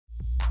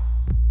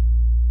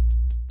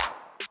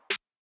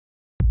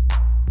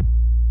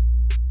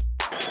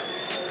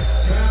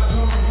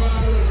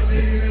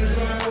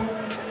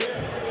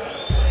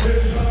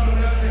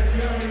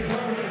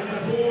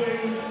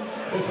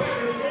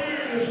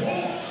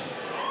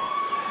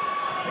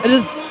It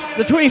is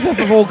the 25th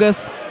of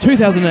August,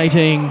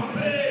 2018.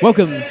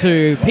 Welcome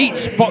to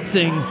Peach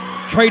Boxing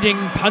Trading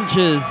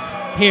Punches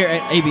here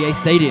at ABA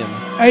Stadium.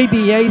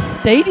 ABA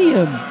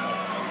Stadium.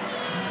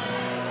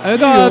 And we've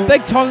got a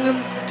big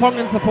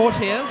Tongan support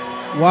here.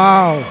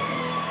 Wow.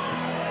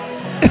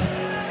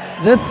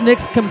 This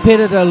next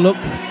competitor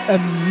looks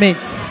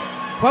immense.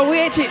 Well,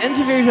 we actually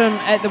interviewed him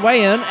at the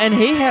weigh-in, and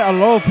he had a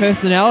lot of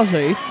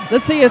personality.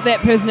 Let's see if that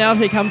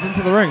personality comes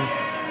into the ring.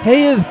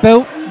 He is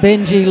built,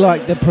 Benji,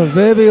 like the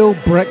proverbial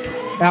brick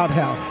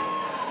outhouse.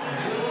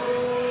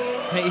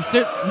 Hey,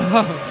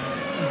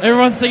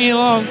 everyone's singing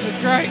along. It's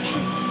great.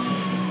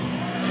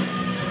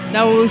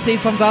 Now will we see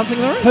some dancing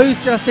in the ring? Who's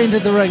just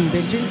entered the ring,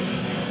 Benji?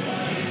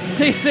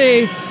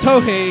 Sese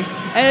Tohi.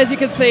 And as you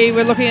can see,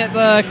 we're looking at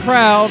the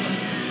crowd.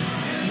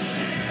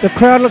 The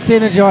crowd looks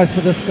energized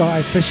for this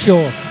guy, for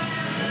sure.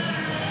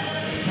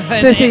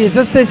 Sese, is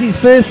this Sese's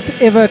first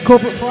ever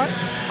corporate fight?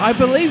 I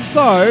believe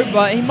so,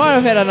 but he might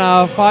have had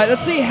another fight.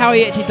 Let's see how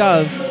he actually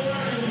does.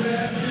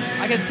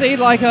 I can see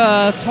like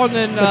a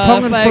Tongan, the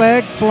Tongan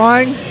flag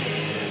flying.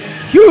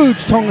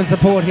 Huge Tongan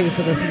support here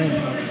for this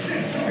man.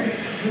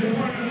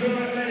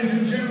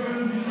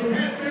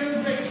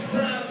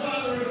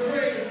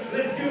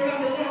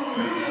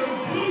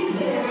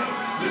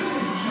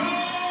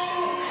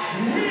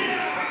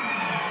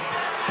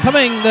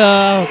 Coming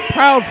the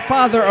proud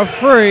father of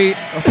three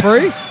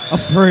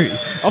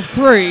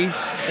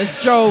is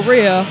Joel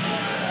Rhea.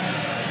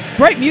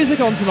 Great music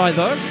on tonight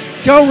though.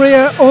 Joel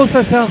Rhea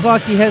also sounds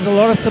like he has a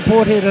lot of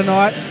support here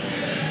tonight.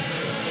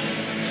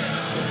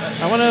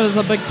 I wonder if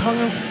there's a big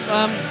Tongan...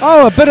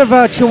 oh, a bit of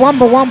a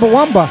Chiwamba Wamba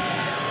Wamba.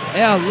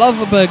 Yeah, I love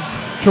a big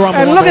Chiwamba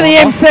And Wamba look at the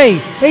Wamba. MC.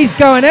 He's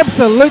going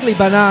absolutely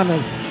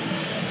bananas.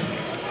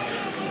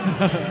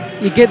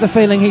 You get the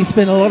feeling he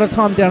spent a lot of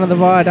time down in the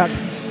viaduct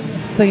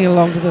singing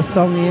along to this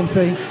song, the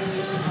MC.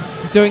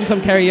 Doing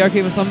some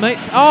karaoke with some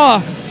mates.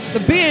 Oh, the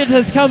beard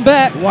has come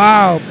back.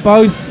 Wow,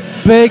 both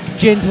big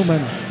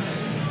gentlemen.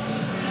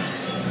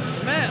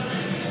 Man,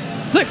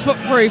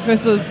 6'3"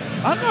 versus...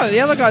 I don't know, the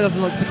other guy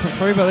doesn't look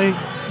 6'3",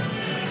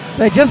 but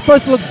they just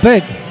both look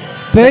big.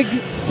 Big,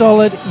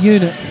 solid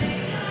units.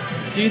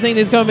 Do you think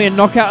there's going to be a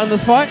knockout in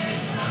this fight?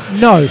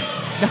 No.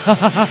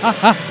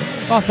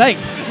 Oh,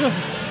 thanks.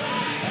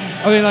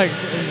 I mean, like,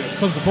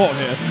 some support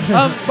here.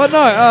 But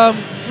no,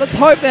 let's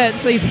hope that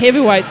these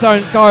heavyweights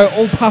don't go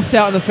all puffed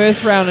out in the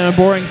first round and a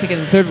boring second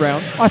and third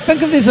round. I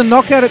think if there's a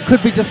knockout, it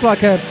could be just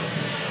like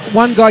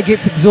one guy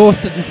gets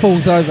exhausted and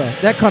falls over.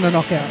 That kind of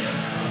knockout.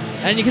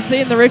 And you can see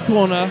in the red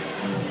corner,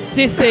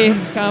 Sese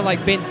kind of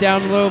like bent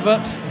down a little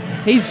bit.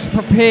 He's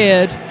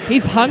prepared.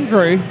 He's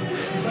hungry.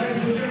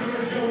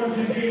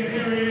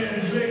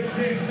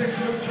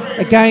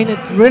 Again,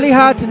 it's really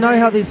hard to know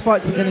how these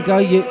fights are going to go.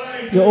 You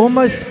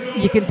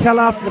can tell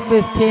after the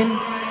first 10,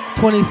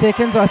 20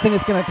 seconds. I think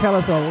it's going to tell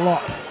us a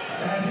lot.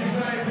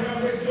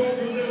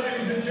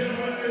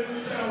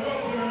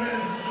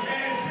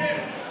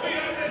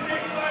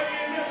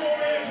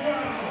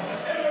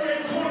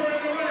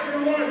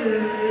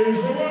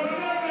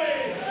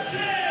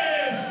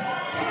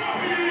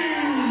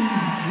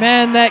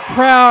 Man, that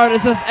crowd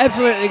is just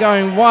absolutely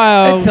going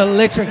wild. It's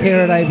electric here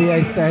at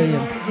ABA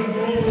Stadium.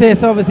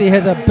 Sese obviously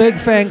has a big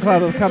fan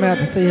club who've come out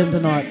to see him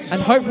tonight.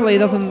 And hopefully he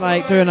doesn't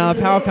like do another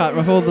power cut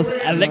with all this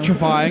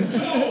electrifying.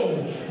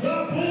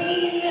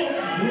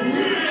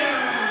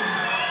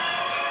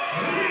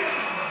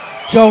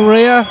 Joel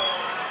Rhea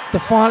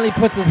defiantly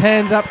puts his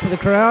hands up to the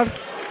crowd.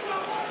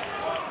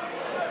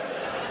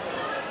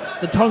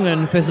 The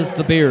Tongan versus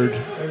the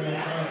beard.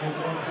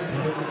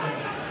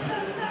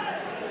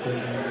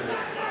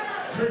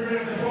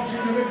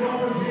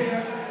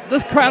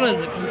 This crowd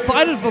is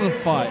excited for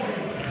this fight.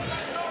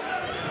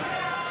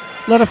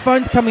 A lot of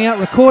phones coming out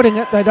recording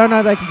it. They don't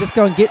know they can just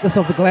go and get this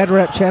off the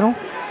GladrapChannel.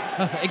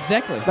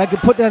 Exactly. They could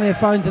put down their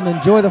phones and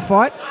enjoy the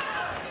fight.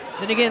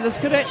 Then again, this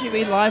could actually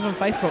be live on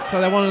Facebook, so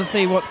they wanted to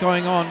see what's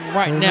going on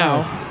right now.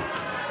 Nice.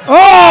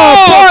 Oh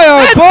boy!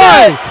 Oh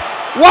boy! It.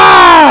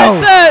 Wow!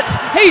 That's it!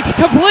 He's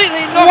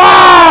completely knocked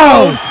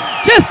Wow!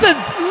 out. Just in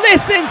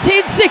less than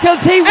 10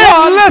 seconds, he And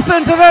won.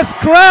 listen to this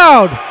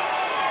crowd!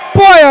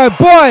 Boy, oh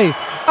boy!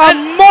 A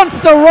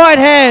monster right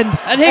hand,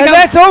 and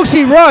that's all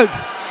she wrote.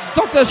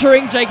 Dr.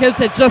 Shireen Jacobs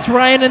had just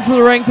ran into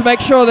the ring to make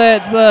sure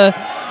that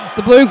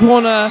the blue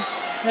corner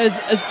is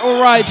all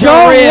right.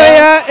 Joel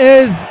Rhea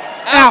is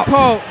out.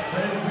 Cold.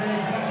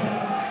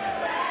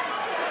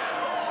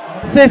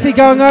 Sese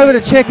going over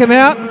to check him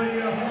out.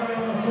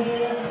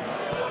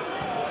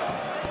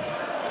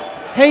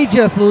 He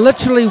just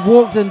literally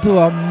walked into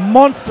a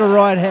monster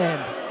right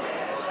hand.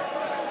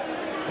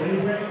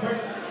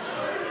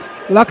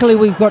 Luckily,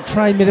 we've got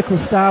trained medical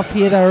staff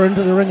here. They were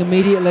into the ring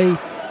immediately,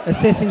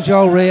 assessing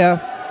Joel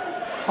Rhea.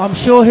 I'm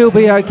sure he'll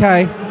be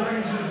okay.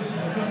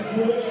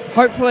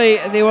 Hopefully,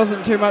 there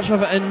wasn't too much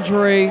of an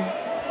injury.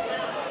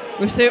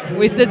 We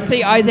did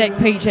see Isaac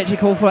Peach actually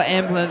call for an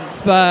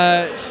ambulance,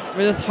 but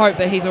we just hope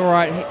that he's all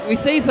right. We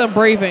see some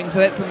breathing, so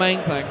that's the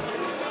main thing.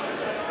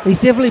 He's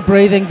definitely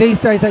breathing. These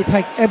days they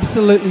take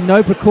absolutely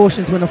no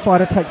precautions when a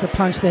fighter takes a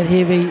punch that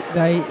heavy.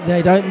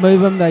 They don't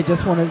move him. They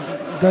just want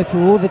to go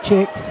through all the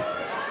checks,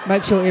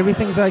 make sure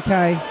everything's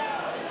okay.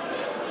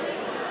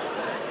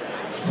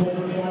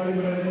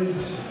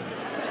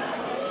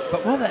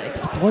 But what that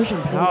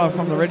explosion power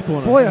from the red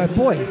corner. Boy, oh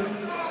boy.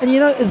 And you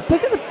know, as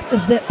big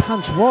as that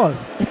punch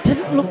was, it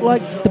didn't look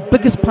like the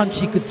biggest punch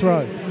he could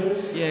throw.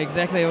 Yeah,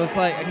 exactly. It was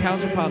like a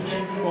counter punch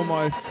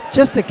almost.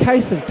 Just a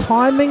case of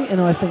timing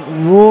and I think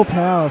raw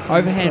power from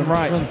Overhand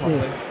right.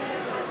 Sese.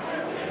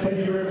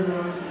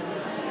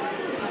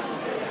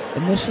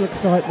 Initial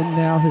excitement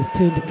now has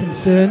turned to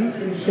concern.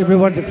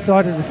 Everyone's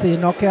excited to see a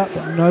knockout,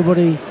 but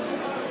nobody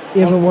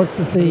ever wants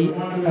to see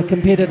a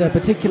competitor,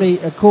 particularly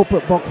a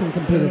corporate boxing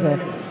competitor,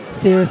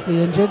 seriously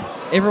injured.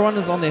 Everyone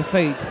is on their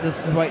feet.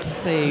 Just to wait to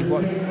see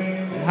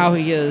how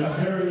he is.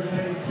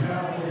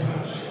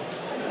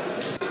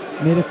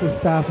 Medical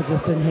staff are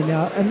just in here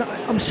now, and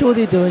I'm sure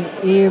they're doing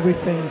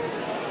everything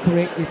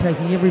correctly,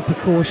 taking every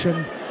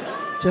precaution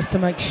just to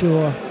make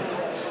sure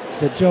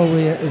that Joel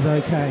Rhea is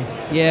okay.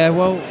 Yeah,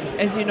 well,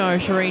 as you know,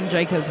 Shireen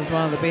Jacobs is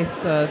one of the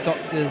best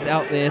doctors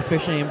out there,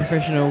 especially in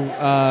professional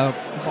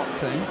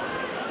boxing.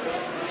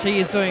 She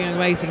is doing an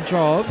amazing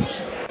job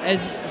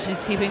as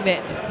she's keeping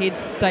that head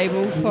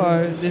stable,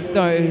 so there's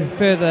no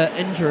further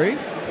injury.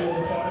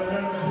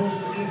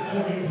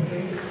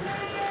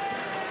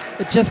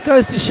 It just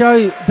goes to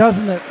show,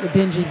 doesn't it,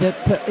 Benji,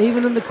 that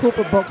even in the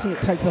corporate boxing,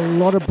 it takes a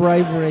lot of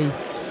bravery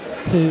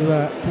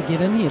to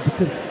get in here,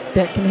 because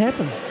that can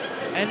happen.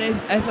 And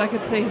as I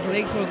could see, his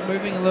legs was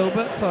moving a little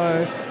bit,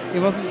 so there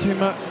wasn't too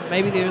much.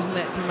 Maybe there isn't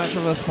that too much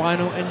of a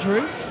spinal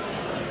injury.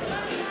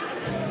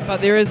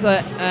 But there is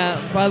but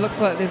it looks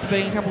like there's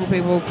been a couple of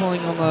people calling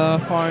on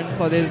the phone,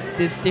 so there's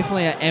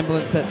definitely an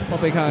ambulance that's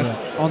probably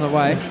on the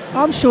way.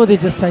 I'm sure they're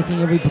just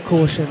taking every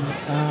precaution.